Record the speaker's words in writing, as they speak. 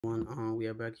We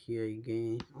are back here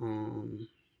again.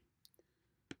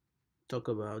 Talk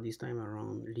about this time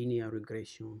around linear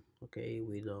regression. Okay,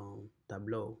 with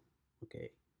Tableau. Okay,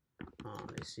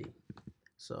 let's see.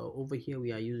 So over here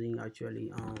we are using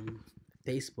actually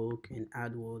Facebook and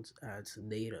AdWords as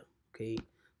data. Okay,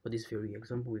 for this very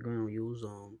example, we're going to use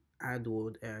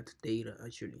AdWords as data.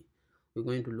 Actually, we're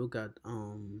going to look at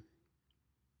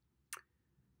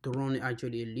to run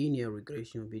actually a linear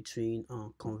regression between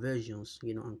conversions,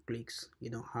 and clicks,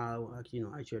 how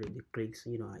actually the clicks,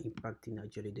 are impacting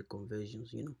actually the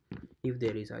conversions, if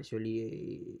there is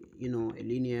actually a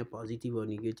linear positive or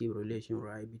negative relation,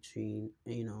 right, between,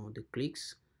 the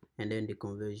clicks and then the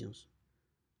conversions,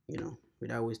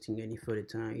 without wasting any further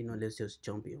time, let's just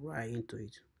jump in right into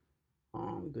it.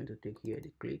 We're going to take here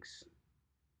the clicks,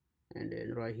 and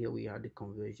then right here we have the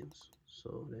conversions.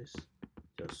 So let's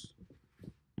just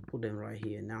put them right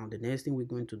here. Now the next thing we're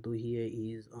going to do here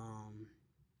is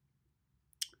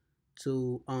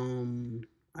to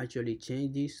actually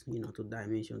change this, to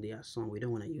dimension. There are some we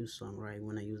don't want to use some, right? We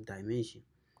want to use dimension,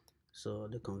 so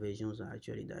the conversions are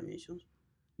actually dimensions.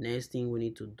 Next thing we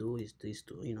need to do is this,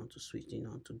 to to switch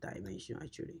to dimension.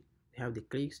 Actually we have the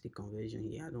clicks, the conversion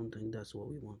here. I don't think that's what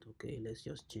we want. Okay, let's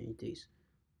just change this.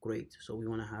 Great. So we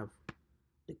want to have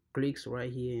the clicks right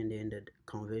here and then the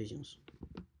conversions.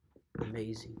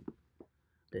 Amazing.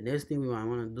 The next thing we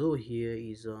want to do here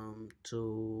is um,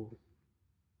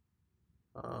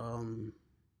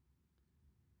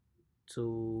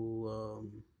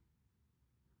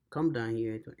 come down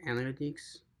here to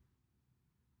analytics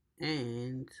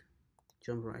and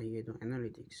jump right here to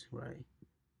analytics. Right,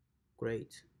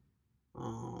 great.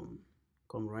 Come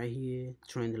right here,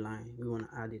 trend line. We want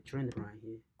to add a trend line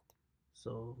here,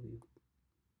 so we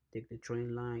take the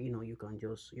trend line. You can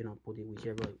just put it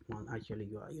whichever one actually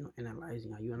you are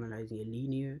analyzing. Are you analyzing a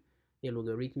linear, a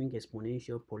logarithmic,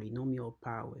 exponential, polynomial, or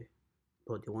power?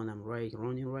 But the one I'm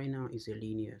running right now is a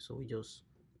linear, so we just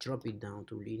drop it down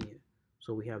to linear.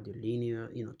 So we have the linear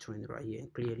trend right here,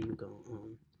 and clearly you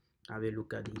can have a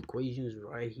look at the equations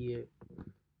right here.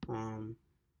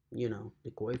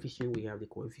 The coefficient, we have the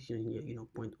coefficient here,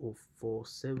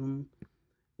 0.047,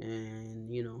 and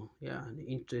yeah, the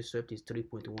intercept is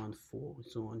 3.14.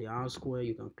 So on the r square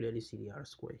you can clearly see the r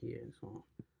square here and so on.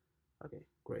 Okay,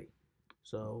 great.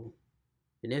 So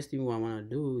the next thing I want to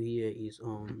do here is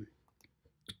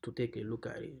to take a look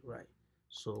at it, right?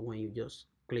 So when you just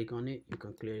click on it, you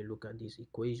can clearly look at this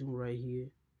equation right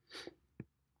here,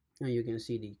 and you can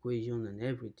see the equation and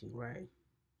everything, right?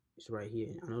 It's right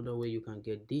here. Another way you can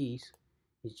get this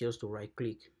is just to right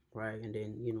click, right, and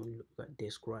then look at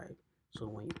describe. So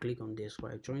when you click on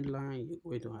describe trend line, you're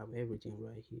going to have everything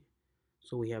right here.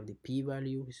 So we have the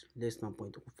p-value is less than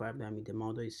 0.25. That means the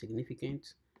model is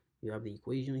significant. You have the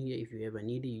equation here. If you ever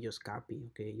need it, you just copy.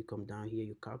 Okay, you come down here,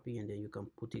 you copy, and then you can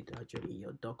put it actually in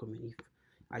your document. If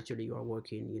actually you are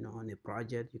working on a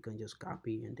project, you can just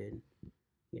copy and then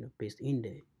paste in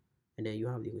there. And then you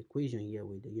have the equation here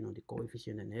with the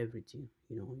coefficient and everything.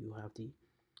 You have the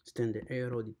standard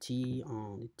error, the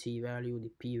the t value, the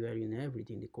p value, and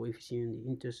everything, the coefficient, the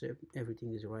intercept,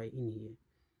 everything is right in here.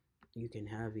 You can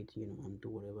have it and do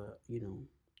whatever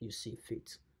you see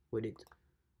fit with it.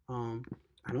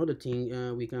 Another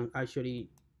thing, we can actually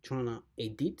try to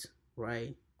edit,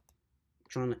 right?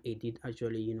 Trying to edit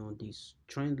actually this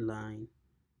trend line.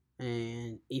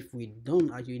 And if we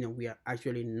don't actually we are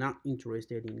actually not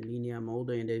interested in linear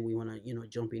model, and then we want to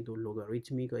jump into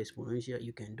logarithmic or exponential,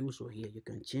 you can do so here. You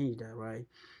can change that. Right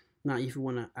now, if you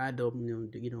want to add up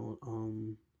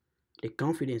the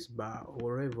confidence bar or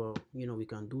wherever, we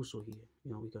can do so here.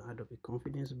 We can add up a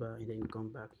confidence bar, and then you come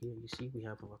back here. You see we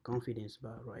have our confidence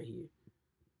bar right here.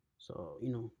 So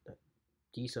that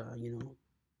these are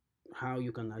how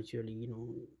you can actually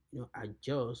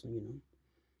adjust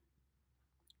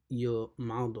your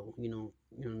model,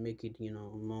 make it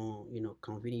more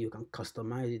convenient. You can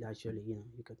customize it. Actually, you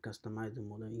can customize the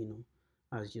model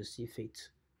as you see fit.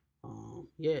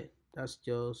 Yeah, that's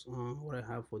just what I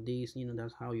have for this.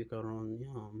 That's how you can run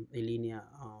a linear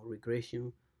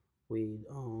regression with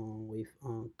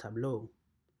Tableau.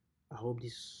 I hope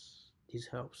this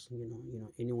helps.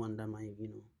 Anyone that might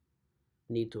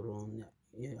need to run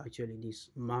actually this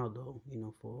model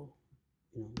for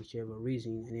whichever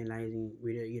reason, analyzing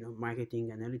whether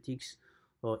marketing analytics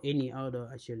or any other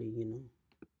actually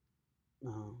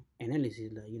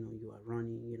analysis that you are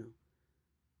running.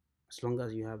 As long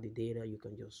as you have the data, you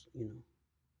can just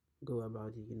go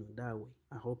about it that way.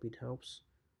 I hope it helps.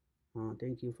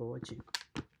 Thank you for watching.